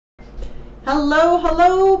Hello,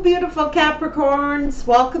 hello, beautiful Capricorns.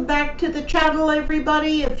 Welcome back to the channel,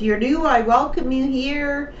 everybody. If you're new, I welcome you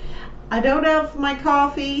here. I don't have my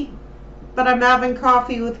coffee, but I'm having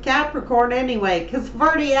coffee with Capricorn anyway, because I've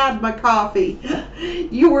already had my coffee.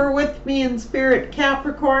 You were with me in spirit,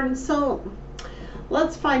 Capricorn, so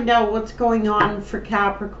let's find out what's going on for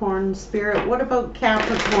Capricorn spirit. What about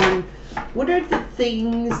Capricorn? What are the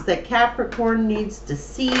things that Capricorn needs to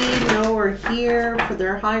see, know, or hear for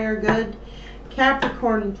their higher good?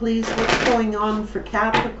 Capricorn, please, what's going on for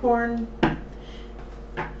Capricorn?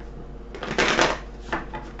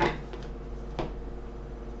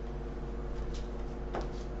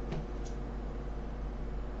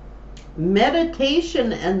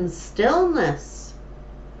 Meditation and stillness.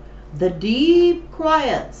 The deep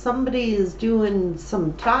quiet. Somebody is doing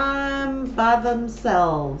some time by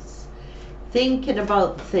themselves, thinking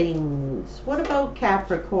about things. What about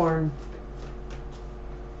Capricorn?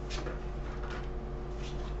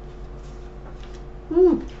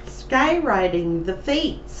 Skywriting, the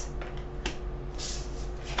fates.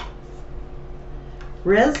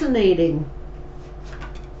 Resonating.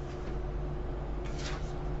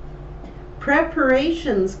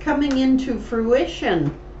 Preparations coming into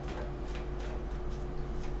fruition.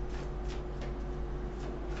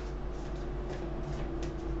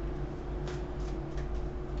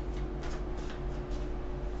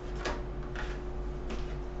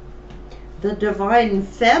 The divine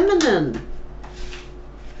feminine.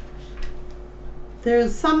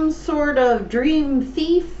 There's some sort of dream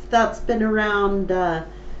thief that's been around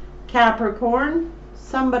Capricorn.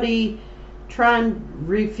 Somebody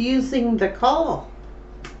refusing the call.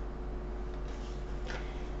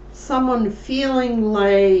 Someone feeling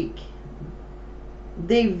like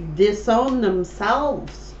they've disowned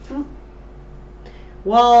themselves.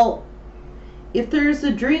 Well, if there's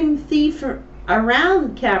a dream thief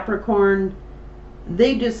around Capricorn,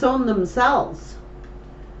 they disown themselves.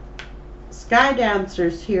 Sky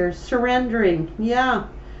dancers here, surrendering, yeah,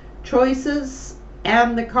 choices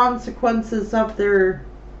and the consequences of their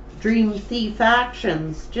dream thief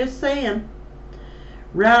actions. Just saying.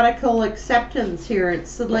 Radical acceptance here.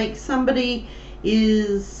 It's like somebody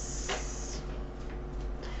is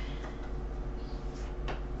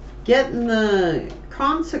getting the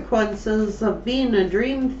consequences of being a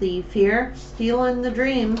dream thief here, stealing the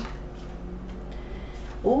dream.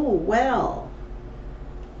 Oh, well.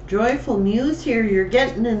 Joyful news here, you're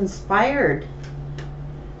getting inspired.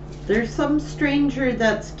 There's some stranger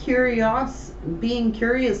that's being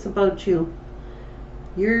curious about you.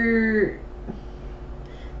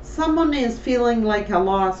 Someone is feeling like a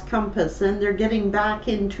lost compass and they're getting back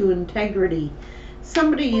into integrity.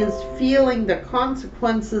 Somebody is feeling the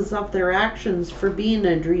consequences of their actions for being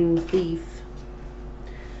a dream thief.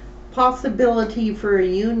 Possibility for a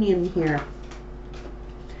union here.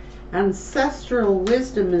 Ancestral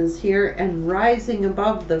wisdom is here and rising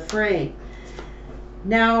above the fray.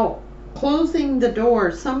 Now, closing the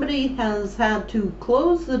door. Somebody has had to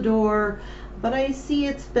close the door, but I see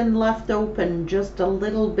it's been left open just a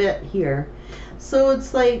little bit here. So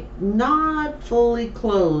it's like not fully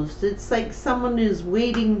closed. It's like someone is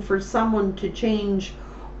waiting for someone to change,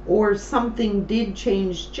 or something did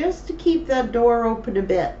change just to keep that door open a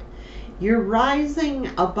bit. You're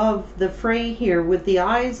rising above the fray here with the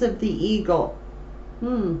eyes of the eagle.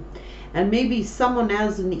 And maybe someone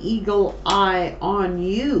has an eagle eye on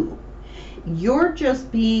you. You're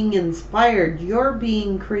just being inspired. You're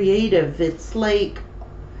being creative. It's like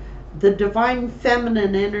the divine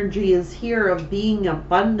feminine energy is here of being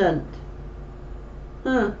abundant.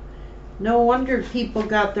 No wonder people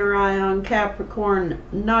got their eye on Capricorn.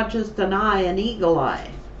 Not just an eye, an eagle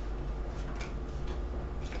eye.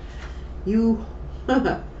 You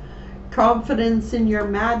confidence in your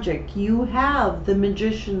magic. You have the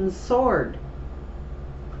magician's sword.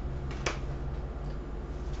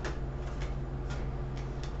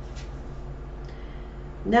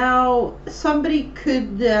 Now, somebody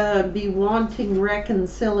could be wanting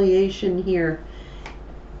reconciliation here.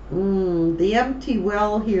 The empty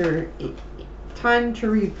well here. Time to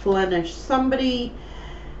replenish. Somebody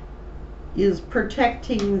is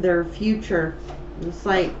protecting their future. It's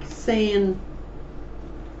like saying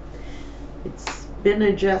it's been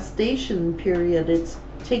a gestation period. It's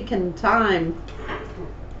taken time.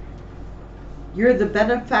 You're the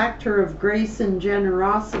benefactor of grace and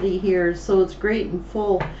generosity here, so it's great and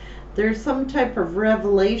full. There's some type of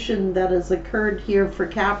revelation that has occurred here for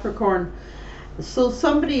Capricorn. So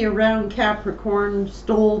somebody around Capricorn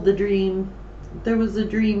stole the dream. There was a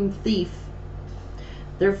dream thief.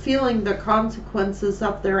 They're feeling the consequences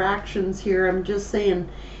of their actions here. I'm just saying,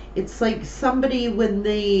 it's like somebody, when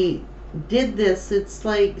they did this, it's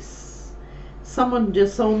like someone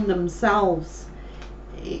disowned themselves.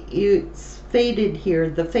 It's fated here.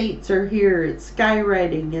 The fates are here. It's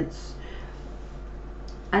skywriting. It's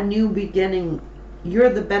a new beginning. You're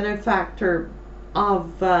the benefactor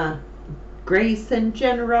of grace and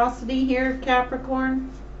generosity here,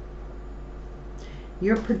 Capricorn.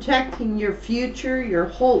 You're protecting your future.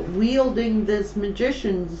 You're wielding this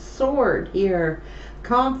magician's sword here.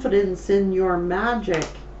 Confidence in your magic.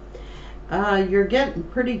 You're getting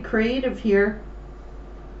pretty creative here.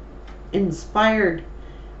 Inspired.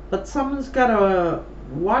 But someone's got a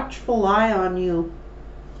watchful eye on you.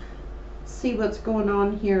 See what's going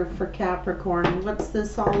on here for Capricorn. What's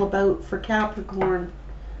this all about for Capricorn?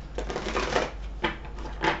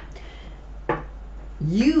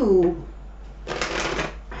 You,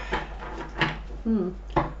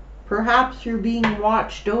 perhaps you're being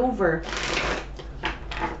watched over.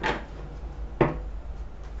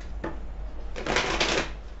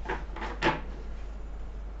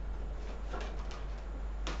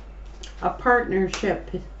 A partnership.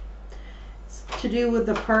 It's to do with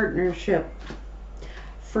a partnership.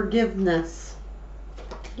 Forgiveness.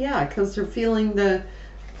 Yeah, because they're feeling the...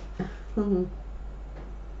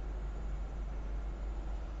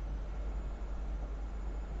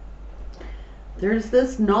 There's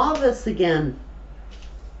this novice again.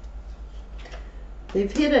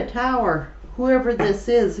 They've hit a tower. Whoever this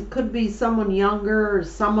is. It could be someone younger or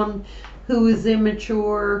someone who is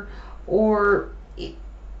immature or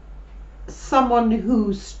someone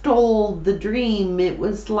who stole the dream. It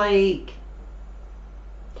was like,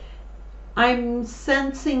 I'm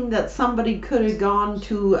sensing that somebody could have gone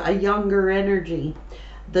to a younger energy.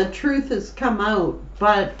 The truth has come out,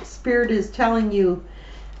 but Spirit is telling you,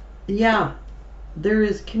 yeah, there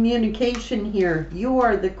is communication here. You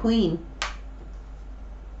are the queen.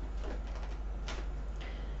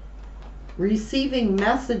 Receiving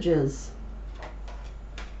messages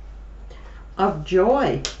of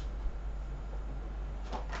joy.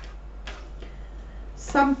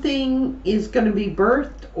 Something is going to be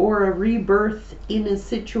birthed or a rebirth in a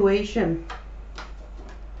situation.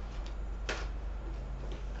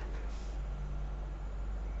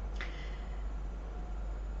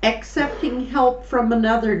 Accepting help from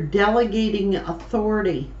another, delegating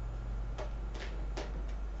authority.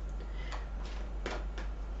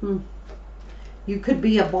 You could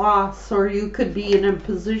be a boss or you could be in a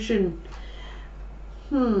position.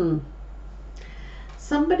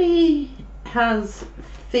 Somebody has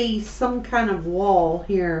faced some kind of wall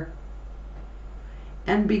here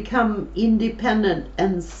and become independent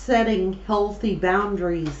and setting healthy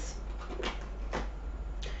boundaries.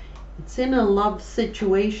 It's in a love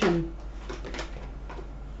situation.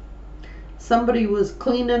 Somebody was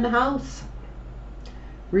cleaning house,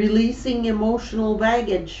 releasing emotional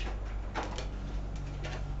baggage.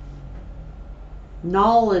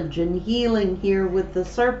 Knowledge and healing here with the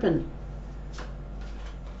serpent.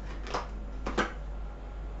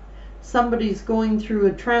 Somebody's going through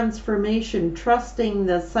a transformation, trusting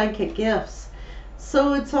the psychic gifts.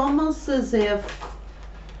 So it's almost as if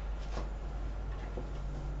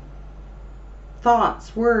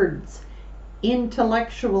thoughts, words,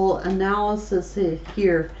 intellectual analysis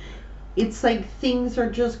here. It's like things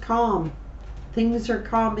are just calm. Things are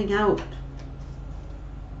calming out.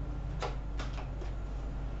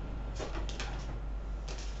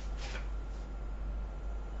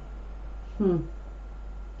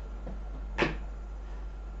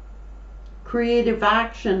 Creative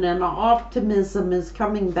action and optimism is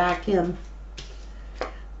coming back in.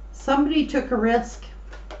 Somebody took a risk.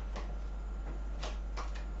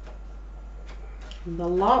 I'm a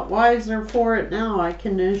lot wiser for it now, I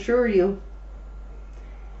can assure you.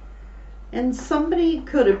 And somebody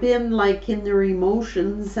could have been like in their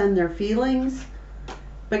emotions and their feelings,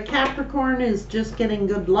 but Capricorn is just getting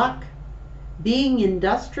good luck. Being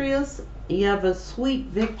industrious, you have a sweet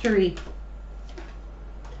victory.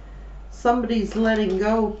 Somebody's letting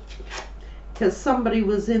go because somebody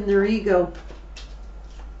was in their ego.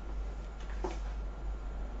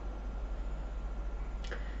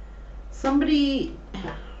 Somebody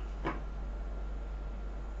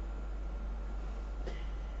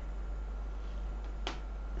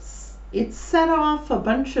it set off a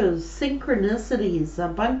bunch of synchronicities, a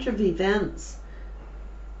bunch of events.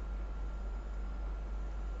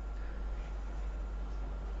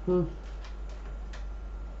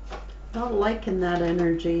 Not liking that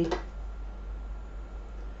energy.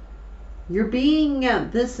 You're being,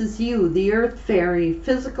 this is you, the earth fairy.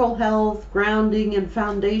 Physical health, grounding, and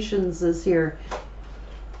foundations is here.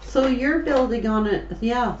 So you're building on it.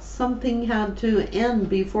 Yeah, something had to end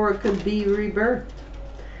before it could be rebirthed.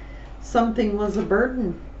 something was a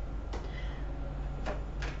burden.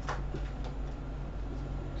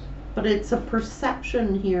 But it's a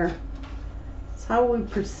perception here. It's how we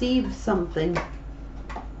perceive something.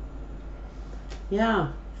 Yeah,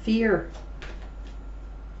 fear.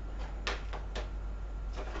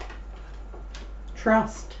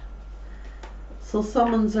 Trust. So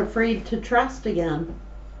someone's afraid to trust again.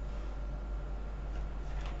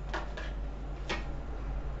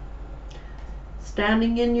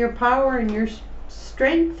 Standing in your power and your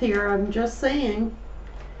strength here, I'm just saying.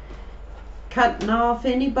 Cutting off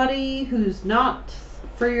anybody who's not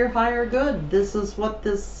for your higher good. This is what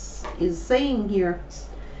this is saying here.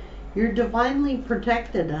 You're divinely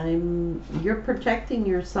protected. You're protecting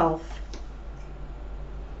yourself.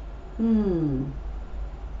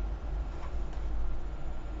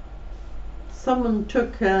 Someone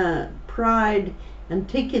took pride and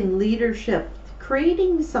taken leadership,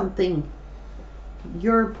 creating something.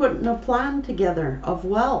 You're putting a plan together of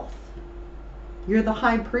wealth. You're the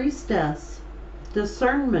high priestess.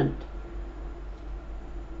 Discernment.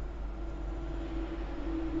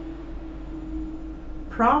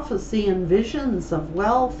 Prophecy and visions of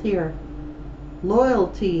wealth here.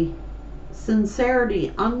 Loyalty,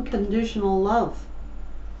 sincerity, unconditional love.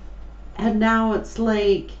 And now it's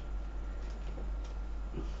like,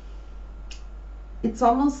 it's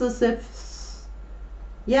almost as if,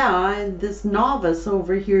 yeah, this novice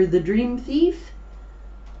over here, the dream thief.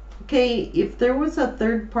 Okay, if there was a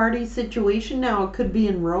third party situation, now it could be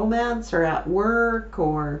in romance or at work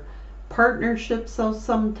or partnerships of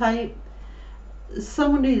some type.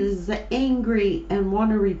 Somebody is angry and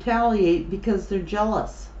want to retaliate because they're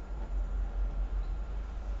jealous.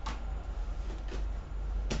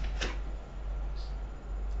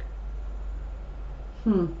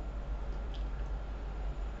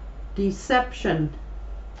 Deception.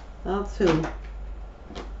 That's who.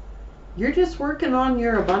 You're just working on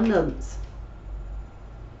your abundance.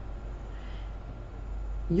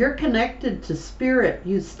 You're connected to spirit.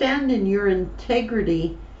 You stand in your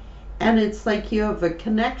integrity, and it's like you have a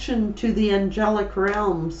connection to the angelic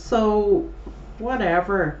realm. So,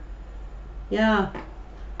 whatever. Yeah.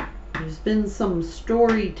 There's been some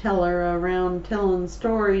storyteller around telling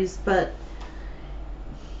stories, but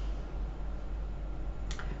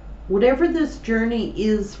whatever this journey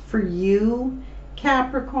is for you,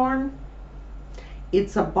 Capricorn,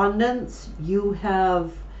 it's abundance. You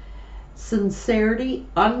have sincerity,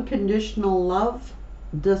 unconditional love,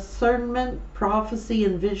 discernment, prophecy,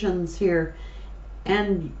 and visions here.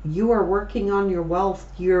 And you are working on your wealth.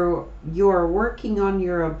 You are working on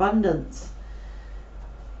your abundance.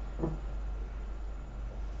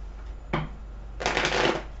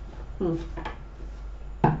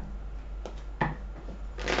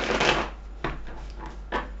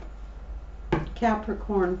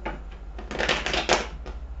 Capricorn.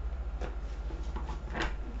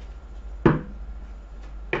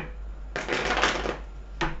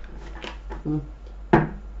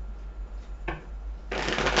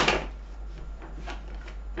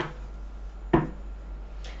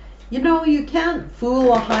 You know, you can't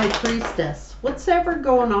fool a high priestess. What's ever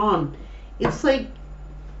going on? It's like,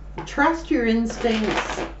 trust your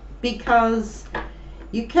instincts, because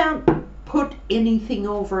you can't put anything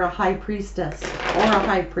over a high priestess or a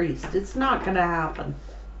high priest. It's not going to happen.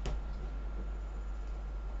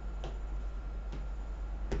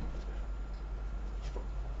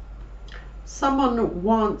 Someone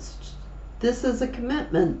wants, this is a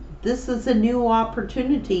commitment. This is a new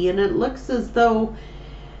opportunity, and it looks as though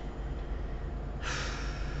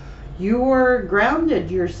you're grounded,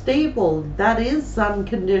 you're stable. That is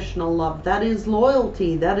unconditional love. That is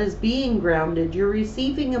loyalty. That is being grounded. You're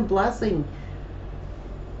receiving a blessing.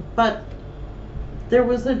 But there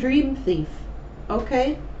was a dream thief,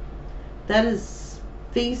 okay? That is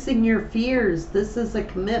facing your fears. This is a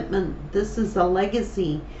commitment. This is a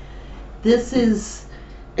legacy. This is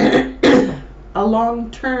a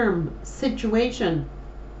long-term situation.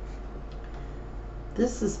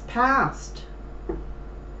 This is past.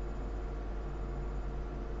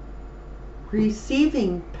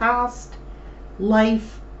 Receiving past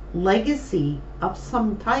life legacy of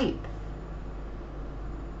some type.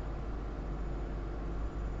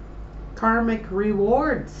 Karmic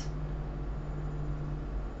rewards.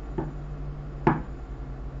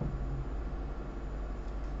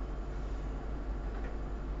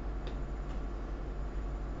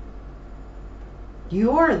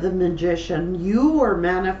 You're the magician. You are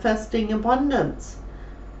manifesting abundance.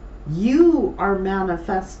 You are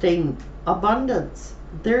manifesting abundance.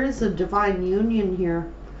 There is a divine union here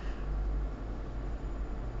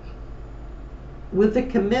with a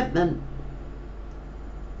commitment.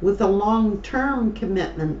 with a long-term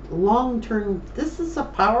commitment. Long-term, this is a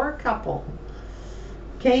power couple.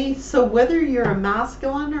 Okay, so whether you're a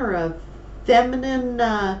masculine or a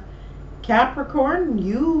feminine Capricorn,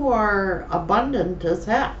 you are abundant as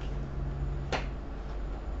heck.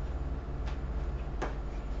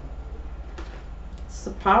 It's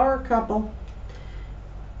a power couple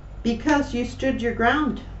because you stood your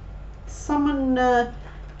ground. Someone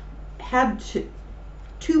had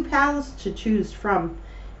two paths to choose from.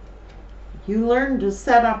 You learned to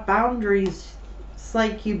set up boundaries. It's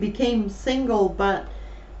like you became single, but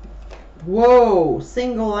whoa,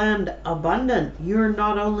 single and abundant. You're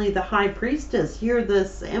not only the high priestess, you're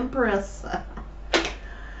this empress.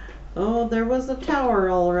 Oh, there was a tower,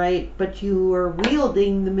 all right, but you were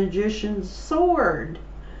wielding the magician's sword.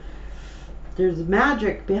 There's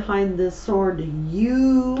magic behind this sword.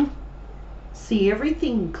 You see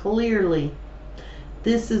everything clearly.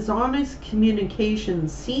 This is honest communication,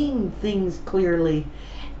 seeing things clearly.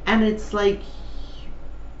 And it's like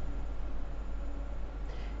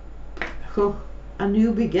a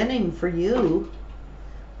new beginning for you.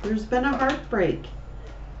 There's been a heartbreak.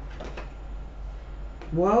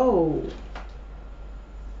 Whoa.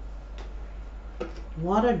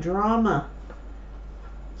 What a drama.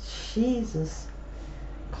 Jesus.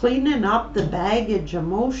 Cleaning up the baggage,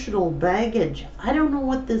 emotional baggage. I don't know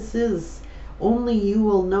what this is. Only you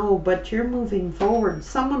will know, but you're moving forward.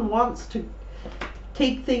 Someone wants to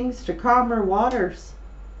take things to calmer waters.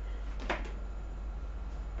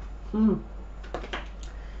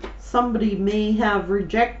 Somebody may have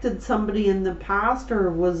rejected somebody in the past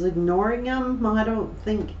or was ignoring them. I don't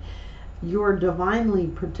think you're divinely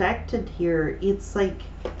protected here. It's like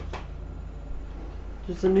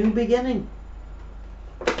there's a new beginning.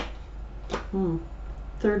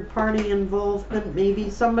 Third party involvement. Maybe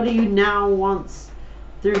somebody who now wants,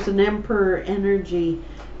 there's an emperor energy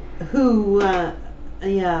who had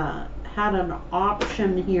an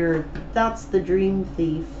option here. That's the dream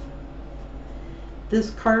thief.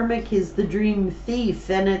 This karmic is the dream thief,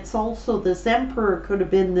 and it's also this emperor could have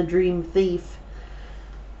been the dream thief.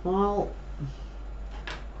 Well,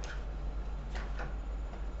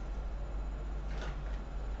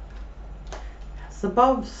 as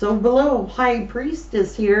above, so below. High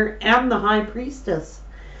priestess here, and the high priestess.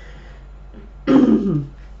 Birth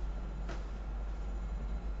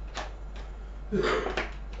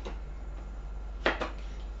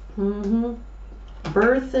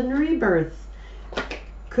and rebirth.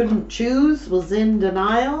 Couldn't choose, was in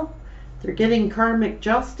denial. They're getting karmic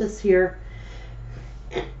justice here.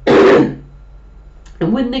 And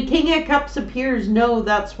when the King of Cups appears, no,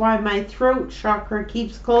 that's why my throat chakra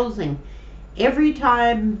keeps closing. Every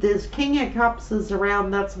time this King of Cups is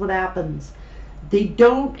around, that's what happens. They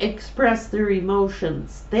don't express their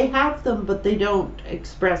emotions. They have them, but they don't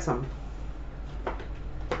express them.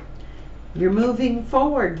 You're moving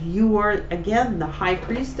forward. You are, again, the high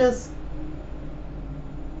priestess.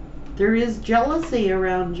 There is jealousy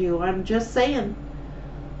around you. I'm just saying.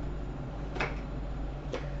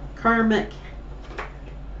 Karmic.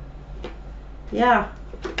 Yeah.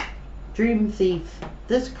 Dream thief.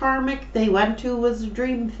 This karmic they went to was a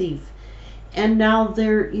dream thief. And now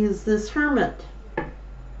there is this hermit.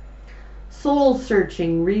 Soul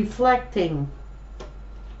searching, reflecting.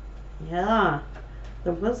 Yeah.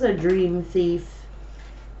 There was a dream thief.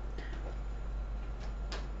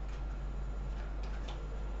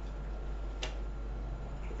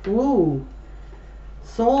 Ooh.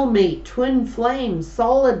 Soulmate, twin flame,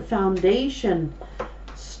 solid foundation,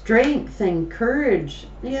 strength and courage.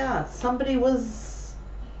 Yeah, somebody was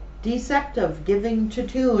deceptive, giving to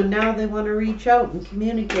two, and now they want to reach out and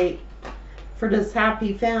communicate for this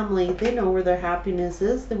happy family. They know where their happiness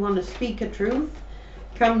is. They want to speak a truth,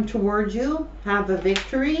 come towards you, have a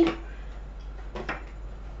victory.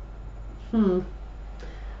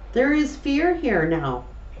 There is fear here now.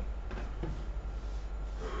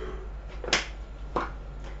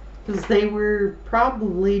 Because they were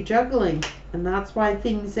probably juggling, and that's why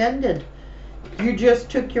things ended. You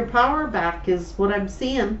just took your power back, is what I'm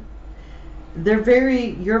seeing. You're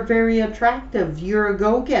very attractive. You're a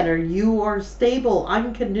go-getter. You are stable,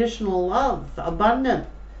 unconditional love, abundant.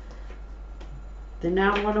 They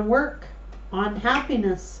now want to work on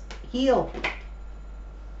happiness, heal.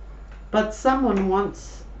 But someone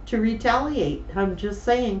wants to retaliate. I'm just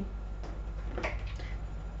saying.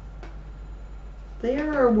 They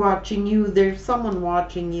are watching you. There's someone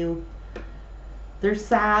watching you. They're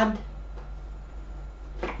sad.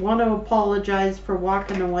 Want to apologize for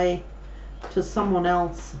walking away to someone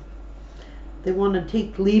else. They want to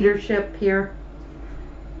take leadership here.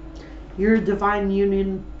 Your divine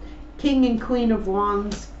union King and Queen of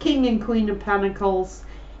Wands, King and Queen of Pentacles,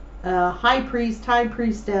 High Priest, High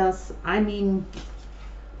Priestess. I mean,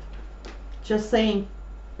 just saying,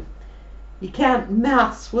 you can't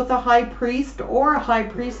mess with a High Priest or a High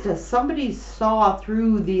Priestess. Somebody saw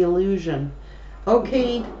through the illusion.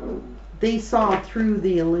 Okay, they saw through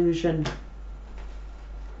the illusion.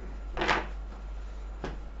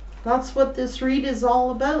 That's what this read is all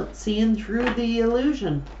about, seeing through the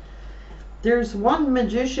illusion. There's one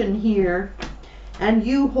magician here, and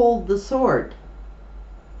you hold the sword.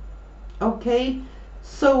 Okay,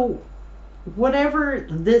 so whatever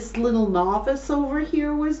this little novice over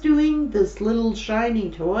here was doing, this little shiny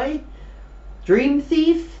toy, dream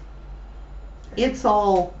thief, it's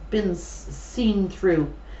all been seen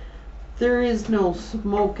through. There is no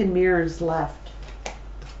smoke and mirrors left.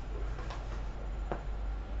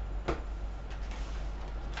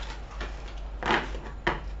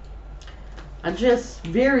 A just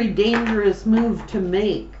very dangerous move to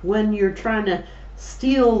make when you're trying to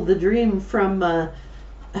steal the dream from a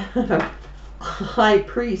high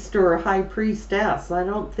priest or a high priestess. I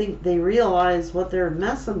don't think they realize what they're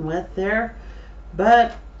messing with there,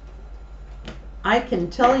 but I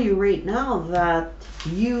can tell you right now that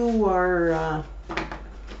you are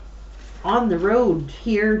on the road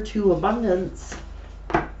here to abundance.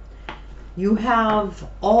 You have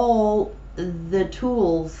all the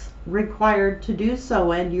tools required to do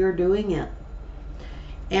so, and you're doing it.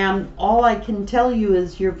 And all I can tell you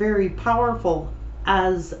is you're very powerful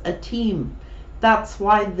as a team. That's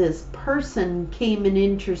why this person came and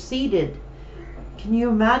interceded. Can you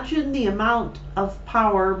imagine the amount of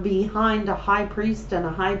power behind a high priest and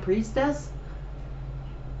a high priestess?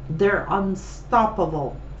 They're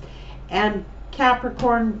unstoppable. And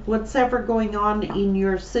Capricorn, what's ever going on in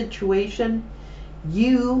your situation,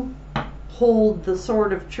 you hold the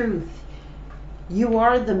sword of truth. You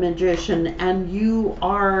are the magician, and you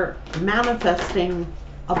are manifesting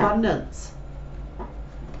abundance,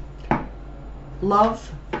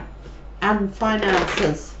 love, and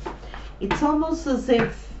finances. It's almost as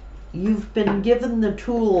if you've been given the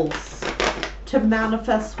tools to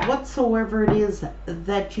manifest whatsoever it is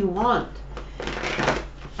that you want.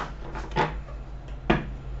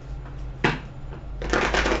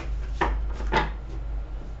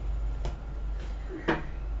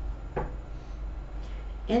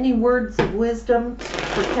 Any words of wisdom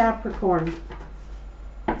for Capricorn?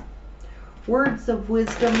 Words of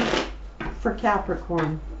wisdom for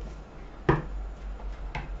Capricorn.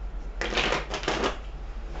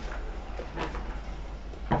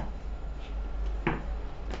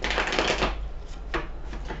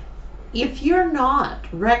 If you're not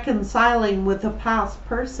reconciling with a past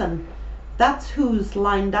person, that's who's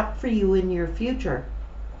lined up for you in your future.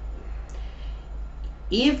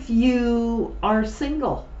 If you are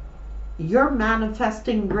single, you're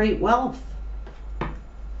manifesting great wealth.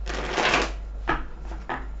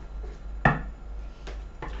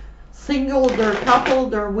 Singled or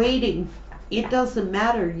coupled or waiting, it doesn't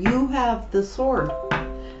matter. You have the sword,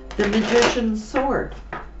 the magician's sword.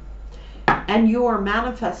 And you are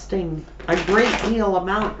manifesting a great deal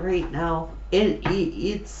amount right now.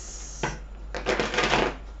 It's...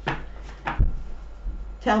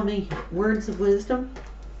 Tell me, words of wisdom?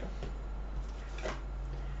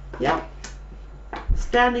 Yep.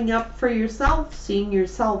 Standing up for yourself, seeing your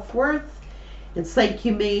self-worth. It's like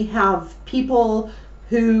you may have people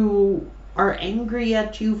who are angry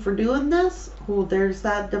at you for doing this. Oh, there's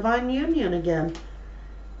that divine union again.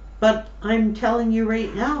 But I'm telling you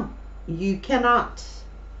right now, you cannot,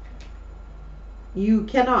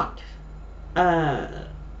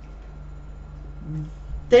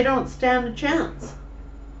 they don't stand a chance.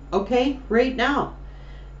 Okay, right now.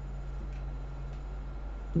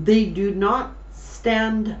 They do not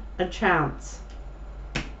stand a chance.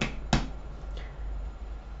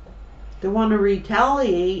 They want to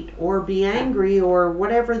retaliate or be angry or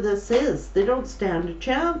whatever this is. They don't stand a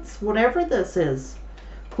chance, whatever this is.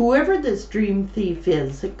 Whoever this dream thief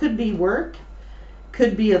is, it could be work,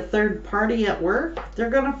 could be a third party at work. They're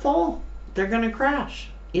going to fall. They're going to crash.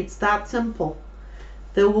 It's that simple.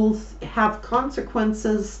 They will have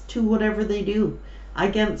consequences to whatever they do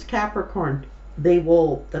against Capricorn.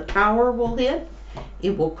 The tower will hit,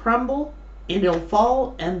 it will crumble, it'll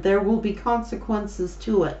fall, and there will be consequences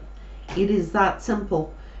to it. It is that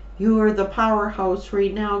simple. You are the powerhouse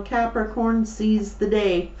right now, Capricorn. Seize the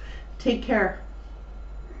day. Take care.